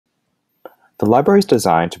The library is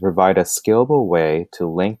designed to provide a scalable way to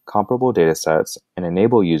link comparable datasets and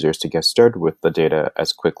enable users to get started with the data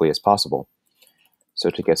as quickly as possible.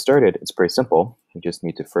 So to get started, it's pretty simple. We just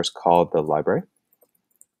need to first call the library.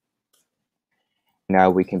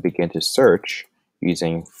 Now we can begin to search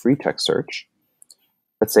using free text search.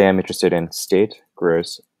 Let's say I'm interested in state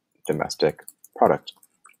gross domestic product.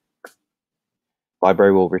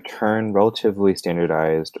 Library will return relatively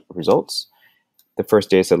standardized results. The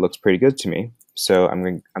first dataset looks pretty good to me, so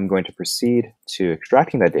I'm going to proceed to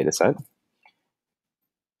extracting that dataset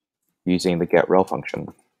using the getRel function.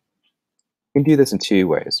 We can do this in two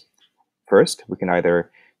ways. First, we can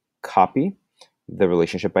either copy the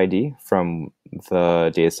relationship ID from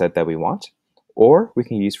the dataset that we want, or we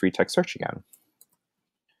can use free text search again.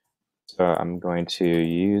 So I'm going to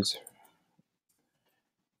use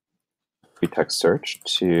free text search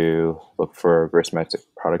to look for gross domestic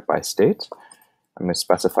product by state. I'm going to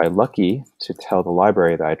specify lucky to tell the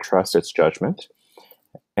library that I trust its judgment,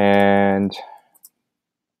 and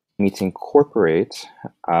I need to incorporate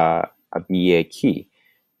a BEA key.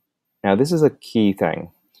 Now this is a key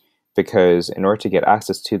thing because in order to get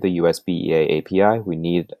access to the US BEA API, we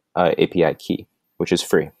need an API key, which is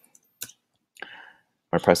free.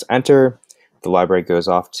 When I press enter, the library goes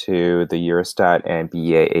off to the Eurostat and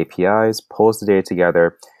BEA APIs, pulls the data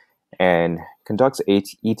together, and conducts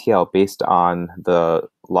ETL based on the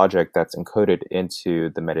logic that's encoded into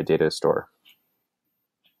the metadata store.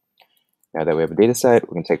 Now that we have a data set,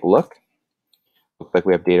 we can take a look. Looks like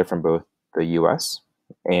we have data from both the US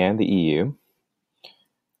and the EU.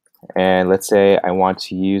 And let's say I want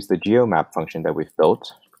to use the geomap function that we've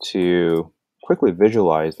built to quickly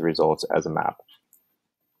visualize the results as a map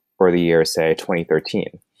for the year, say,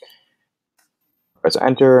 2013. Press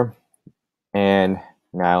enter, and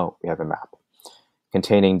now we have a map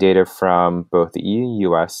containing data from both the EU and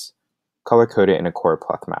US, color-coded in a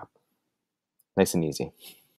choropleth map. Nice and easy.